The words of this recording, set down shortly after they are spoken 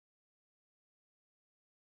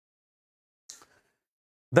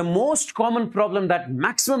The most common problem that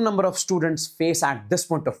maximum number of students face at this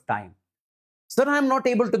point of time. Sir, I am not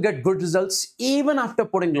able to get good results even after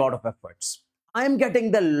putting a lot of efforts. I am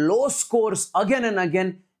getting the low scores again and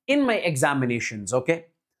again in my examinations, okay?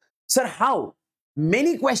 Sir, how?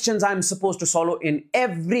 Many questions I am supposed to solve in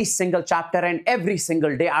every single chapter and every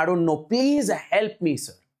single day. I don't know. Please help me,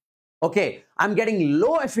 sir. Okay, I'm getting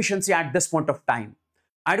low efficiency at this point of time.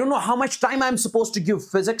 I don't know how much time I'm supposed to give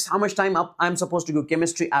physics, how much time I'm supposed to give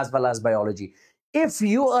chemistry as well as biology. If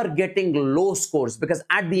you are getting low scores, because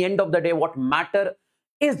at the end of the day, what matter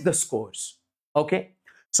is the scores. Okay.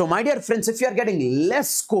 So my dear friends, if you are getting less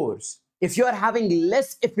scores, if you are having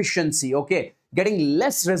less efficiency, okay, getting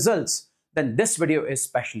less results, then this video is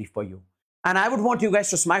specially for you. And I would want you guys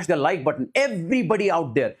to smash the like button, everybody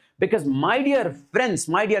out there, because my dear friends,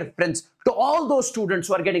 to all those students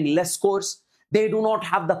who are getting less scores, they do not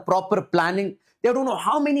have the proper planning. They don't know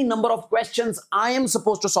how many number of questions I am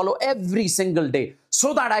supposed to solve every single day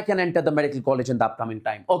so that I can enter the medical college in the upcoming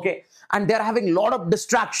time. Okay. And they're having a lot of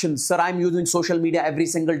distractions. Sir, I'm using social media every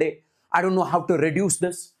single day. I don't know how to reduce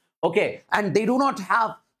this. Okay. And they do not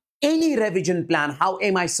have any revision plan. How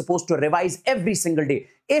am I supposed to revise every single day?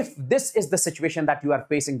 If this is the situation that you are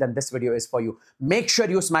facing, then this video is for you. Make sure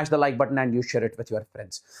you smash the like button and you share it with your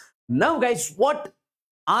friends. Now, guys, what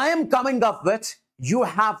I am coming up with, you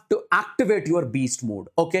have to activate your beast mode.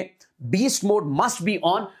 Okay. Beast mode must be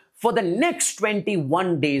on for the next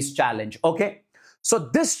 21 days challenge. Okay. So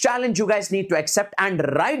this challenge you guys need to accept and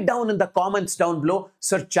write down in the comments down below,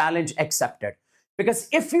 sir, challenge accepted. Because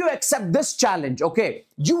if you accept this challenge, okay,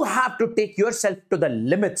 you have to take yourself to the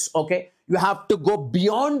limits. Okay. You have to go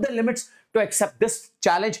beyond the limits to accept this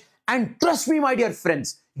challenge. And trust me, my dear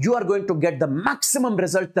friends, you are going to get the maximum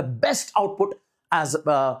result, the best output, as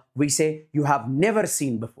we say, you have never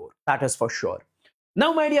seen before. That is for sure.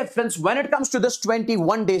 Now, my dear friends, when it comes to this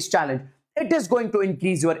 21 days challenge, it is going to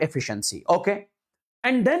increase your efficiency. Okay.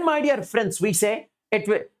 And then, my dear friends, we say it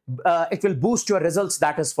will boost your results.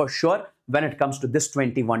 That is for sure when it comes to this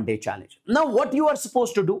 21-day challenge. Now, what you are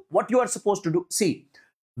supposed to do, see,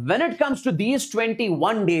 when it comes to these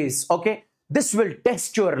 21 days, okay, this will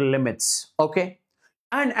test your limits. Okay.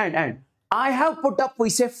 And I have put up, we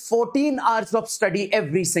say 14 hours of study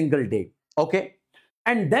every single day. Okay.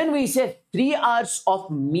 And then we say 3 hours of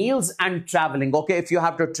meals and traveling. Okay. If you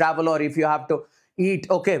have to travel or if you have to eat.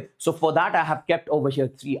 Okay. So for that, I have kept over here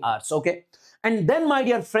 3 hours. Okay. And then, my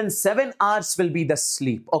dear friends, 7 hours will be the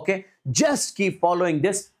sleep. Okay. Just keep following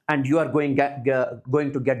this and you are going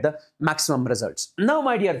to get the maximum results. Now,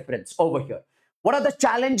 my dear friends, over here, what are the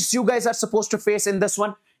challenges you guys are supposed to face in this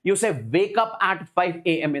one? You say wake up at 5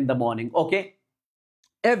 a.m. in the morning. Okay.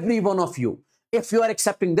 Every one of you, if you are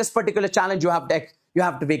accepting this particular challenge, you have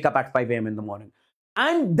to wake up at 5 a.m. in the morning.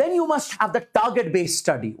 And then you must have the target-based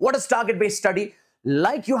study. What is target-based study?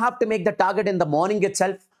 Like you have to make the target in the morning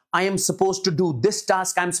itself. I am supposed to do this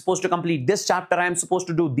task. I'm supposed to complete this chapter. I am supposed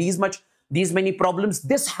to do these many problems.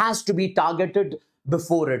 This has to be targeted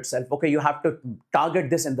before itself. Okay. You have to target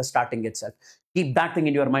this in the starting itself. Keep that thing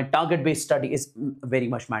in your mind. Target-based study is very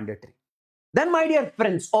much mandatory. Then, my dear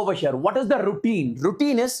friends, over here, what is the routine?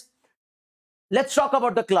 Routine is, let's talk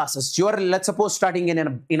about the classes. You are, let's suppose, studying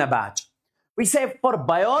in a batch. We say for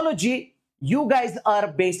biology, you guys are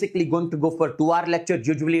basically going to go for 2-hour lecture.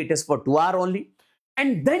 Usually it is for 2 hours only.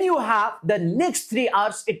 And then you have the next 3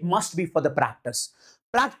 hours. It must be for the practice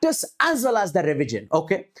as well as the revision.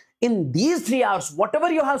 Okay. In these 3 hours, whatever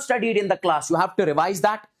you have studied in the class, you have to revise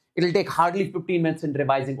that. It'll take hardly 15 minutes in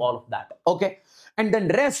revising all of that. Okay. And then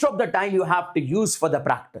rest of the time you have to use for the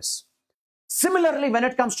practice. Similarly, when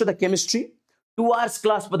it comes to the chemistry, 2 hours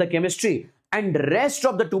class for the chemistry and rest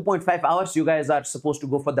of the 2.5 hours, you guys are supposed to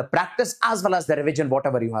go for the practice as well as the revision,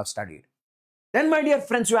 whatever you have studied. Then, my dear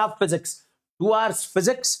friends, you have physics. 2 hours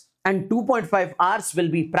physics and 2.5 hours will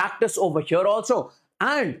be practice over here also.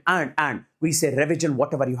 And we say revision,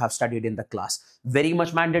 whatever you have studied in the class. Very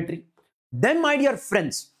much mandatory. Then, my dear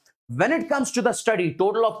friends, when it comes to the study,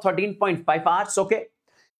 total of 13.5 hours, okay?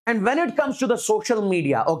 And when it comes to the social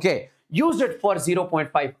media, okay, use it for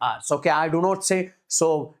 0.5 hours, okay? I do not say,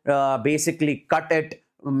 so basically cut it,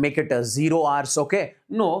 make it a 0 hours, okay?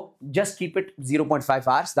 No, just keep it 0.5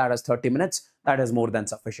 hours, that is 30 minutes. That is more than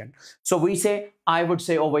sufficient. So we say, I would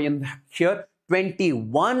say over in here,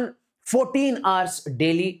 14 hours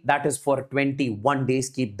daily, that is for 21 days.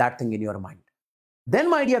 Keep that thing in your mind. Then,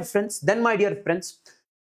 my dear friends,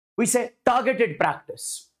 we say targeted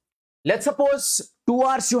practice. Let's suppose 2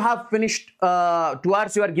 hours you have finished, 2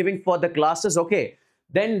 hours you are giving for the classes. Okay.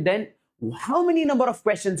 Then how many number of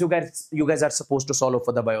questions you guys are supposed to solve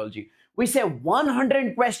for the biology? We say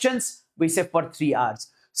 100 questions, we say for 3 hours.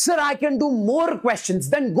 Sir, I can do more questions.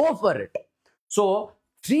 Then go for it. So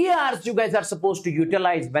 3 hours you guys are supposed to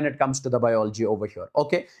utilize when it comes to the biology over here.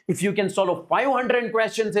 Okay. If you can solve 500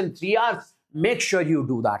 questions in 3 hours, make sure you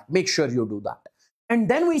do that. Make sure you do that. And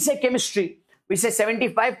then we say chemistry. We say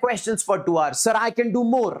 75 questions for 2 hours. Sir, I can do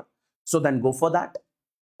more. So then go for that.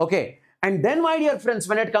 Okay. And then, my dear friends,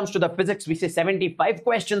 when it comes to the physics, we say 75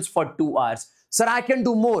 questions for 2 hours. Sir, I can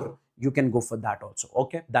do more. You can go for that also.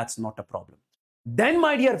 Okay. That's not a problem. Then,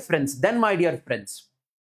 my dear friends,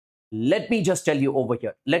 let me just tell you over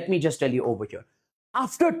here.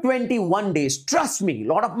 After 21 days, trust me, a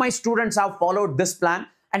lot of my students have followed this plan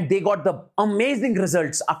and they got the amazing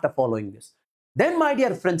results after following this. Then, my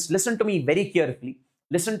dear friends, listen to me very carefully.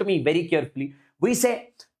 We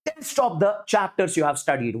say, test of the chapters you have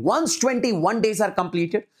studied. Once 21 days are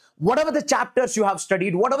completed, whatever the chapters you have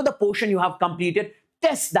studied, whatever the portion you have completed,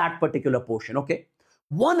 test that particular portion, okay?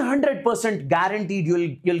 100% guaranteed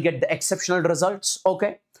you'll get the exceptional results,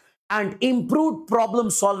 okay? And improved problem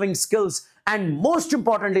solving skills. And most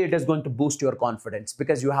importantly, it is going to boost your confidence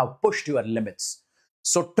because you have pushed your limits.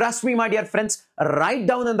 So trust me, my dear friends, write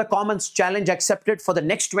down in the comments, challenge accepted for the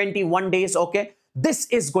next 21 days, okay? This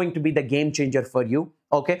is going to be the game changer for you,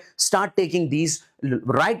 okay? Start taking these.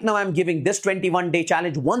 Right now, I'm giving this 21-day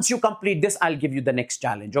challenge. Once you complete this, I'll give you the next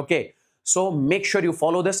challenge, okay? So make sure you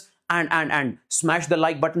follow this and smash the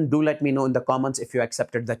like button. Do let me know in the comments if you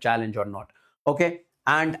accepted the challenge or not, okay?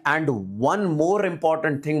 And one more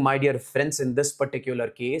important thing, my dear friends, in this particular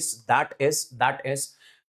case, that is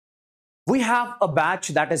we have a batch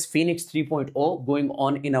that is Phoenix 3.0 going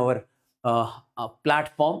on in our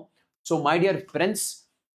platform. So my dear friends,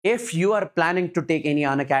 if you are planning to take any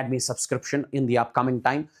Unacademy subscription in the upcoming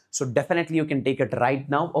time, so definitely you can take it right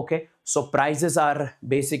now, okay? So prices are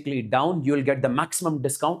basically down. You'll get the maximum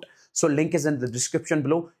discount. So link is in the description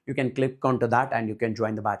below. You can click onto that and you can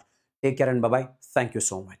join the batch. Take care and bye-bye. Thank you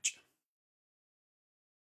so much.